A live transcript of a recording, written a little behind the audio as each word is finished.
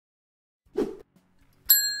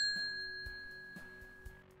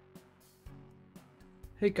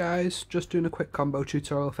Hey guys, just doing a quick combo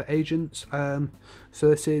tutorial for agents. So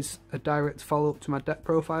this is a direct follow-up to my deck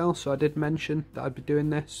profile, so I did mention that I'd be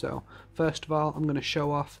doing this. So first of all, I'm going to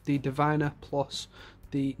show off the Diviner plus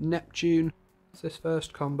the Neptune. So this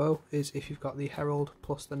first combo is if you've got the Herald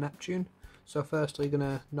plus the Neptune. So firstly you're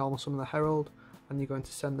going to normal summon the Herald, and you're going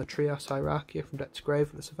to send the Trias Hierarchia from deck to grave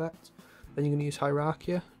for this effect. Then you're going to use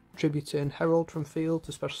Hierarchia, tributing Herald from field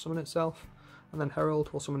to special summon itself, and then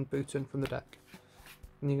Herald will summon Booten from the deck.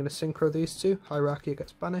 And you're going to synchro these two. Hierarchia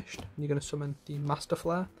gets banished, and you're going to summon the Master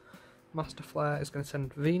Flare. Master Flare is going to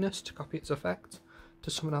send Venus to copy its effect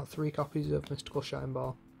to summon out 3 copies of Mystical Shine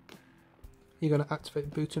Ball. You're going to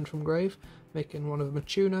activate Booten from grave, making one of them a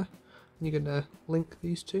tuner, and you're going to link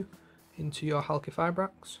these two into your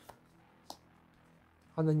Halqifibrax.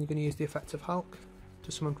 And then you're going to use the effect of Halq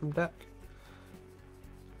to summon from deck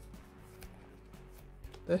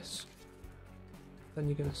this. Then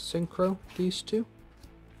you're going to synchro these two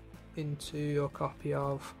into your copy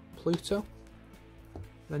of Pluto.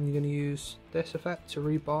 Then you're going to use this effect to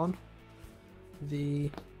reborn the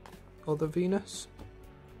other Venus,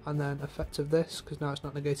 and then effect of this, because now it's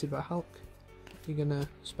not negated by Halq, you're going to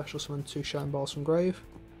special summon 2 Shine Balls from grave.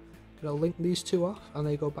 You're going to link these two off, and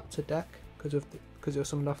they go back to deck because you're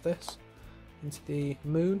summoned off this into the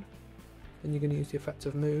Moon. Then you're going to use the effect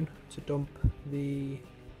of Moon to dump the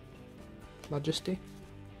Majesty.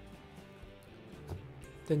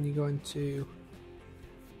 Then you're going to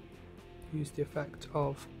use the effect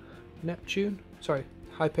of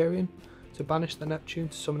Hyperion to banish the Neptune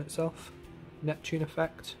to summon itself. Neptune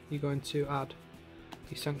effect, you're going to add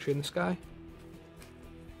the Sanctuary in the Sky.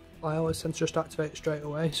 I always tend to just activate it straight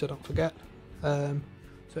away, so don't forget. So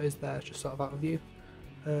it is there, just sort of out of view.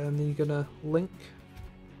 Then you're going to link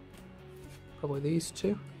probably these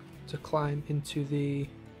two to climb into the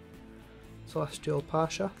Celestial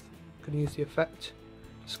Parshath. You can use the effect,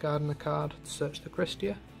 discarding a card to search the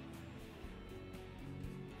Christia.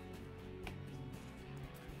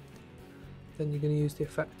 Then you're going to use the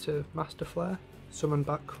effect of Master Flare, summon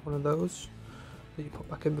back one of those that you put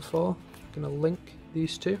back in before. You're going to link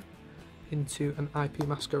these two into an IP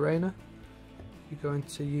Masquerena. You're going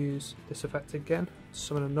to use this effect again to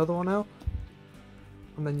summon another one out,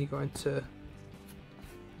 and then you're going to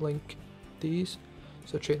link these.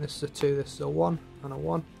 So treating this as a 2, this is a 1 and a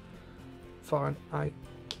 1 for an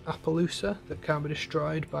Appaloosa that can't be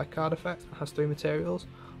destroyed by card effect and has 3 materials.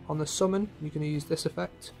 On the summon, you're going to use this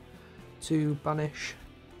effect to banish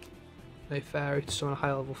a fairy to summon a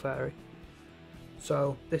high level fairy.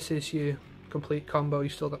 So this is your complete combo.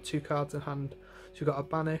 You've still got 2 cards in hand. So you've got a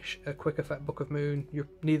banish, a quick effect Book of Moon,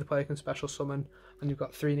 neither player can special summon, and you've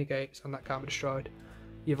got 3 negates and that can't be destroyed.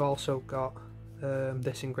 You've also got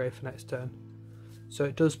this engraved for next turn. So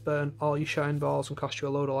it does burn all your Shine Balls and cost you a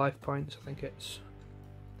load of life points. I think it's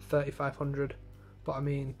 3,500, but I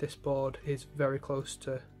mean this board is very close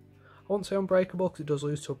to, I won't say unbreakable because it does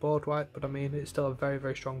lose to a board wipe, but I mean it's still a very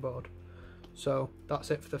very strong board. So that's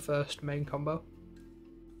it for the first main combo.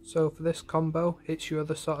 So for this combo, it's your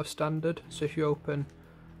other sort of standard. So if you open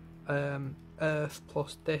Earth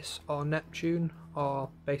plus this or Neptune, or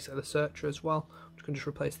basically the Searcher as well, which can just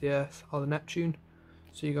replace the Earth or the Neptune.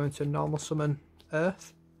 So you're going to normal summon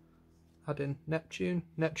Earth, add in Neptune.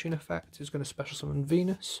 Neptune effect is going to special summon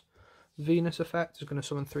Venus. Venus effect is going to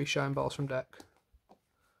summon 3 Shine Balls from deck.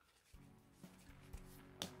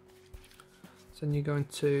 So then you're going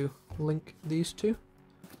to link these two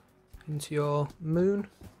into your Moon.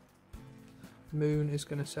 Moon is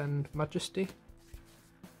going to send Majesty.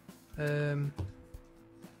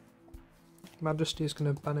 Majesty is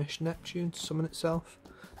going to banish Neptune to summon itself.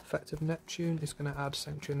 Effect of Neptune is going to add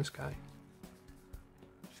Sanctuary in the Sky.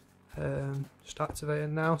 Just activate it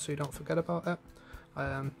now so you don't forget about it.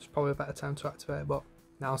 It's probably a better time to activate it, but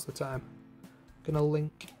now's the time. I'm going to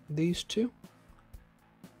link these two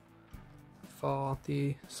for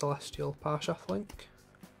the Celestial Parshath link.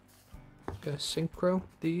 I'm going to synchro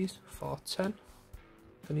these for 10. I'm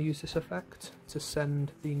going to use this effect to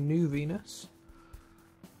send the new Venus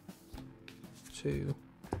to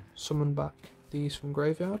summon back these from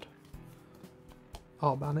graveyard,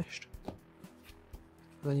 all banished.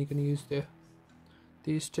 And then you're going to use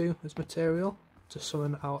these two as material to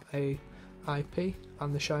summon out a IP,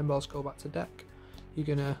 and the Shine Balls go back to deck. You're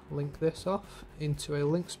going to link this off into a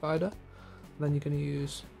Link Spider, and then you're going to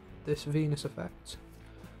use this Venus effect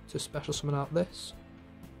to special summon out this.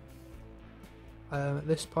 At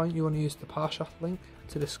this point you want to use the Parshath link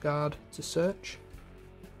to discard to search.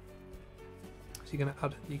 So you're going to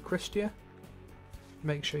add the Christia.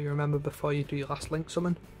 Make sure you remember before you do your last link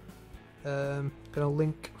summon. Going to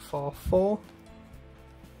link for 4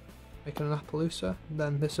 making an Pulsar,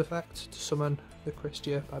 then this effect to summon the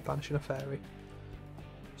Christia by banishing a fairy.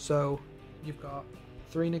 So you've got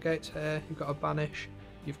 3 negates here, you've got a banish,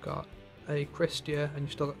 you've got a Christia, and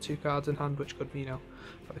you've still got 2 cards in hand, which could be, you know,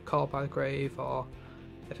 a call by the grave, or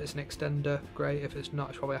if it's an extender, great. If it's not,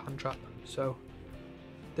 it's probably a hand trap. So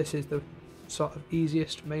this is the sort of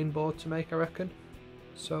easiest main board to make, I reckon.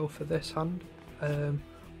 So for this hand,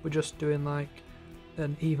 we're just doing like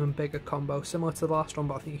an even bigger combo, similar to the last one,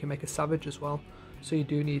 but I think you can make a savage as well. So you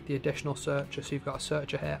do need the additional searcher, so you've got a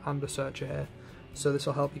searcher here and a searcher here. So this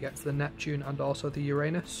will help you get to the Neptune and also the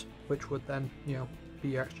Uranus, which would then, you know, be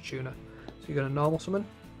your extra tuner. So you're going to normal summon,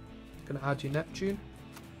 you're going to add your Neptune.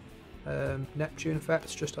 Neptune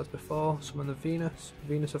effects just as before, summon the Venus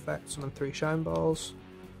effect, summon 3 shine balls.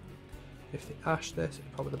 If they ash this,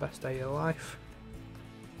 it's probably the best day of your life.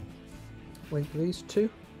 Link these 2,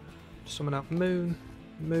 summon out Moon,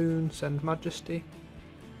 send Majesty.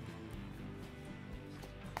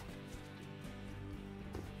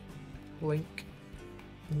 Link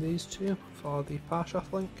these 2 for the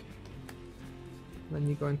Parshath link. Then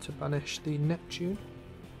you're going to banish the Neptune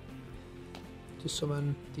to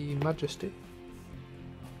summon the Majesty.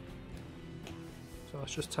 So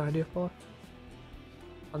let's just tidy up all that.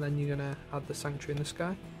 And then you're going to add the Sanctuary in the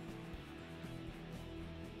Sky.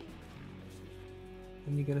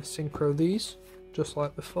 And you're going to synchro these, just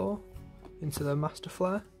like before, into the Master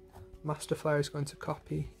Flare. Master Flare is going to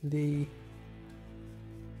copy the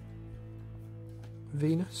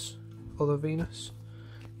Venus, other Venus.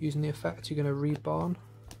 Using the effect, you're going to reborn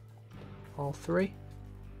all 3.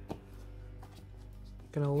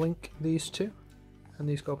 Going to link these 2, and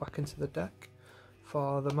these go back into the deck.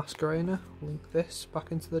 For the Masquerena, link this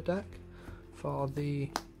back into the deck. For the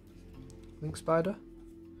Link Spider,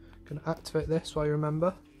 going to activate this while you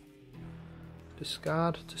remember.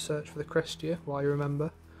 Discard to search for the Christia while you remember.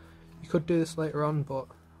 You could do this later on, but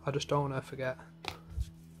I just don't want to forget.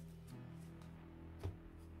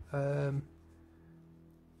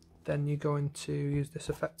 Then you're going to use this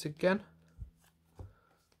effect again.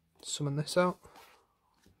 Summon this out.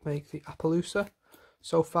 Make the Pulsar.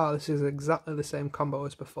 So far this is exactly the same combo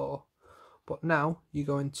as before, but now you're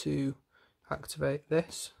going to activate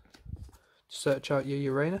this to search out your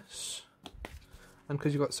Uranus, and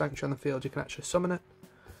because you've got Sanctuary on the field you can actually summon it.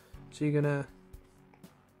 So you're going to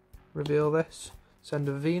reveal this, send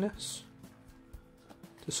a Venus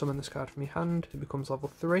to summon this card from your hand. It becomes level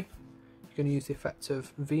 3. You're going to use the effect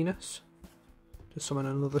of Venus to summon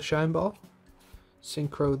another Shine Ball.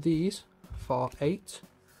 Synchro these for 8,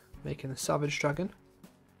 making a Savage Dragon.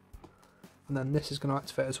 And then this is going to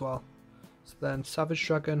activate as well. So then Savage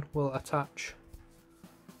Dragon will attach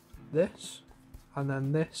this, and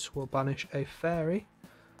then this will banish a fairy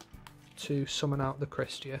to summon out the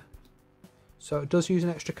Christia. So it does use an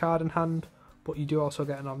extra card in hand, but you do also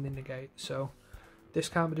get an Omni Negate. So this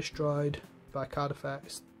can't be destroyed by card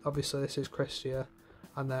effects. Obviously this is Christia,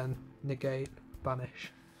 and then negate,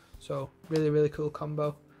 banish. So really cool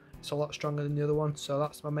combo. It's a lot stronger than the other one, so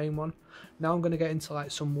that's my main one. Now I'm going to get into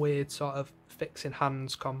like some weird sort of fixing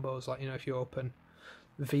hands combos, like, you know, if you open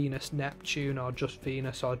Venus Neptune, or just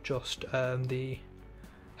Venus, or just the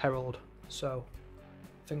Herald. So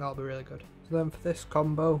I think that'll be really good. So then for this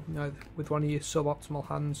combo, you know, with one of your suboptimal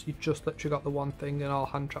hands, you just literally got the one thing in all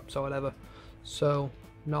hand traps or whatever. So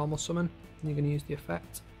normal summon, you're going to use the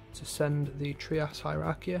effect to send the Trias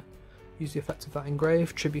Hierarchia. Use the effect of that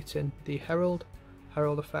engrave, tributing the Herald.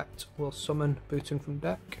 Herald effect will summon booting from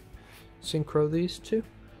deck. Synchro these 2.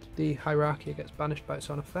 The Hierarchia gets banished by its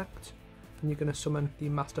own effect, and you're going to summon the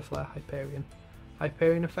Master Flare Hyperion.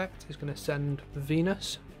 Hyperion effect is going to send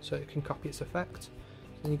Venus, so it can copy its effect.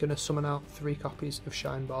 Then you're going to summon out 3 copies of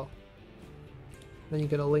Shine Ball. Then you're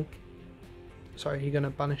going to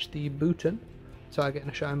banish the Booten, targeting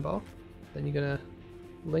a Shine Ball. Then you're going to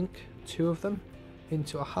link 2 of them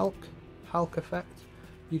into a Hulk effect.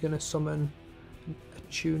 You're going to summon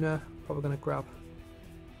a tuner, probably going to grab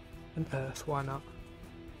an Earth, why not?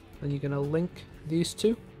 Then you're going to link these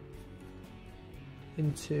 2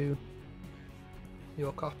 into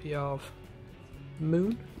your copy of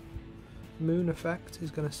Moon. Moon effect is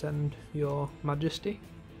going to send your Majesty,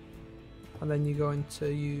 and then you're going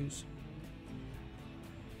to use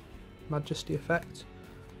Majesty effect,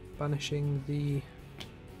 banishing the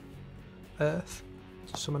Earth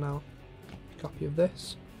to summon out a copy of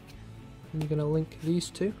this. And you're going to link these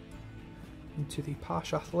 2 into the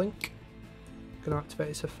Parshath link. You're going to activate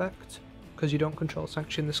its effect. Because you don't control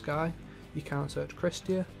Sanctuary in the Sky, you can't search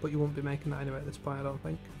Christia, but you won't be making that anyway at this point, I don't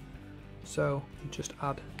think. So you just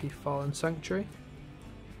add the Fallen Sanctuary.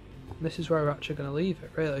 And this is where we're actually going to leave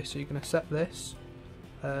it, really. So you're going to set this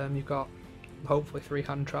You've got hopefully 3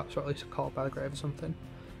 hand traps, or at least a call by the grave or something.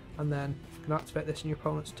 And then you can activate this in your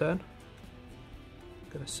opponent's turn.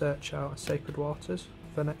 I'm going to search out Sacred Waters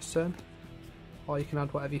for next turn, or you can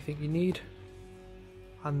add whatever you think you need.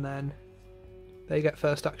 And then they get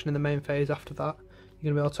first action in the main phase. After that,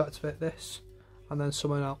 you're going to be able to activate this and then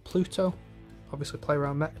summon out Pluto. Obviously play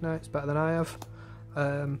around Mech Knight, it's better than I have.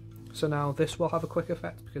 So now this will have a quick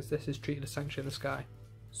effect because this is treated as Sanctuary in the Sky.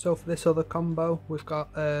 So for this other combo, we've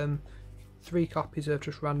got 3 copies of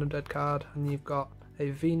just random dead card, and you've got a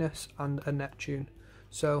Venus and a Neptune.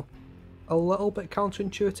 So a little bit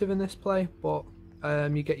counterintuitive in this play, but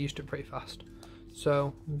you get used to it pretty fast.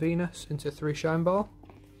 So Venus into 3 Shine Ball.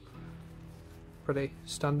 Pretty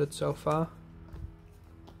standard so far.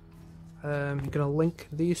 You're going to link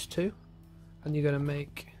these two, and you're going to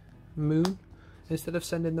make Moon. Instead of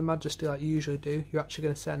sending the Majesty like you usually do, you're actually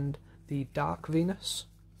going to send the Dark Venus.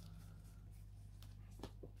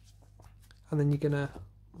 And then you're going to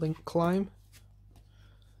link Climb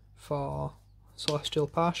for Celestial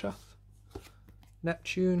Parshath.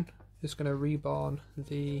 Neptune is going to reborn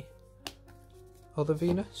the other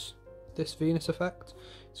Venus. This Venus effect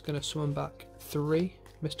is going to summon back 3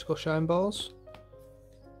 Mystical Shine Balls.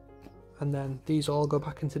 And then these all go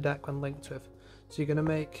back into deck when linked with. So you're going to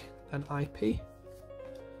make an IP,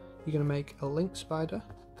 you're going to make a Link Spider,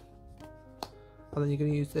 and then you're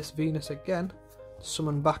going to use this Venus again to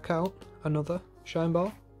summon back out another Shine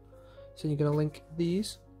Ball. So you're going to link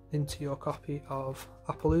these into your copy of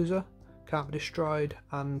Appaloosa, can't be destroyed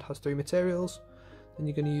and has 3 materials. Then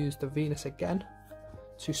you're going to use the Venus again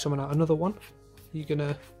to summon out another one. You're going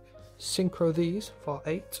to synchro these for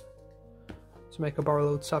 8 to make a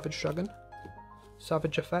Borrowload Savage Dragon.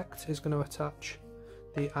 Savage effect is going to attach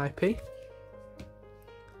the IP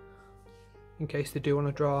in case they do want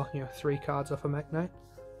to draw 3 cards off a Mech Knight,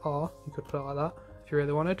 or you could put it like that if you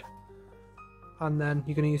really wanted. And then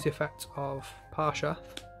you're going to use the effect of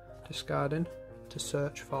Parshath, discarding, to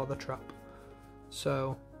search for the trap.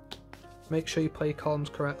 So make sure you play your columns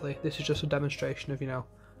correctly. This is just a demonstration of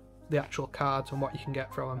the actual cards and what you can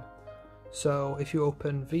get from them. So if you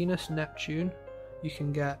open Venus, Neptune, you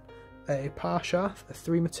can get a Parshath, a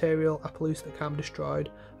 3 material Appaloosa that can't be destroyed,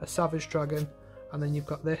 a Savage Dragon, and then you've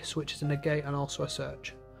got this, which is a negate and also a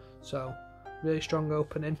search. So really strong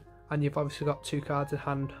opening, and you've obviously got 2 cards in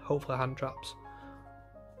hand, hopefully hand traps.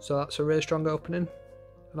 So that's a really strong opening,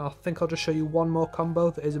 and I think I'll just show you one more combo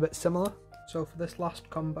that is a bit similar. So for this last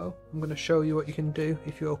combo, I'm going to show you what you can do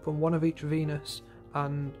if you open one of each Venus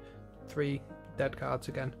and 3 dead cards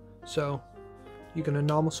again. So you're going to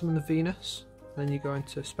normal summon the Venus, then you go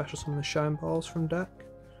into special summon the Shine Balls from deck.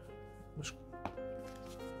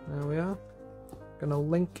 There we are. Going to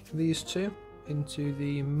link these 2 into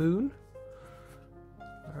the Moon,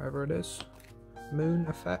 wherever it is. Moon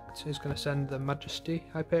effect is going to send the Majesty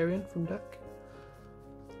Hyperion from deck.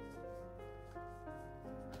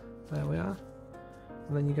 There we are.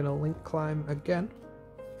 And then you're going to link Climb again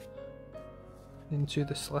into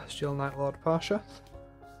the Celestial Night Lord Parshath.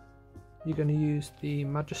 You're going to use the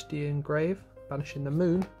Majesty Engrave, banishing the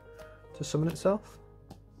Moon, to summon itself.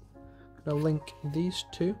 Going to link these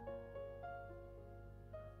 2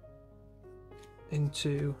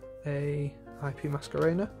 into a IP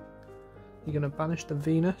Masquerena. You're going to banish the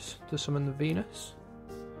Venus to summon the Venus.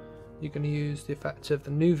 You're going to use the effect of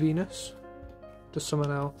the new Venus to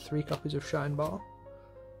summon out 3 copies of Shine Ball.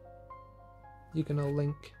 You're going to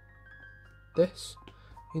link this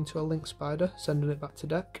into a Link Spider, sending it back to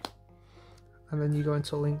deck. And then you're going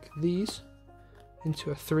to link these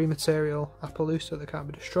into a 3 material Appaloosa that can't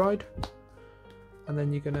be destroyed. And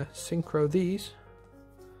then you're going to synchro these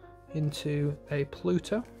into a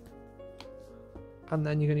Pluto. And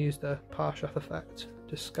then you're going to use the Parshath effect,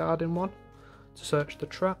 discarding 1 to search the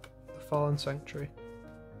trap, the Fallen Sanctuary.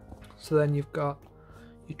 So then you've got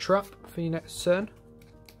your trap for your next turn.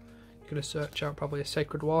 You're going to search out probably a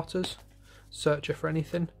Sacred Waters, search it for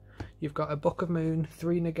anything. You've got a Book of Moon,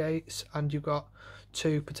 3 negates, and you've got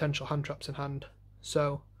 2 potential hand traps in hand.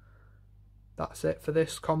 So that's it for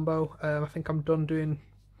this combo. I think I'm done doing,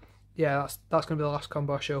 that's going to be the last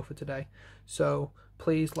combo I show for today. So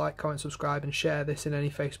please like, comment, subscribe, and share this in any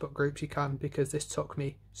Facebook groups you can, because this took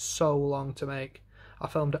me so long to make. I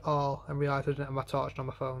filmed it all and realised I didn't have my torch on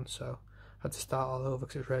my phone, so I had to start all over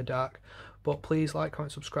because it was really dark. But please like,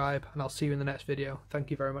 comment, subscribe, and I'll see you in the next video. Thank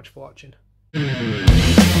you very much for watching.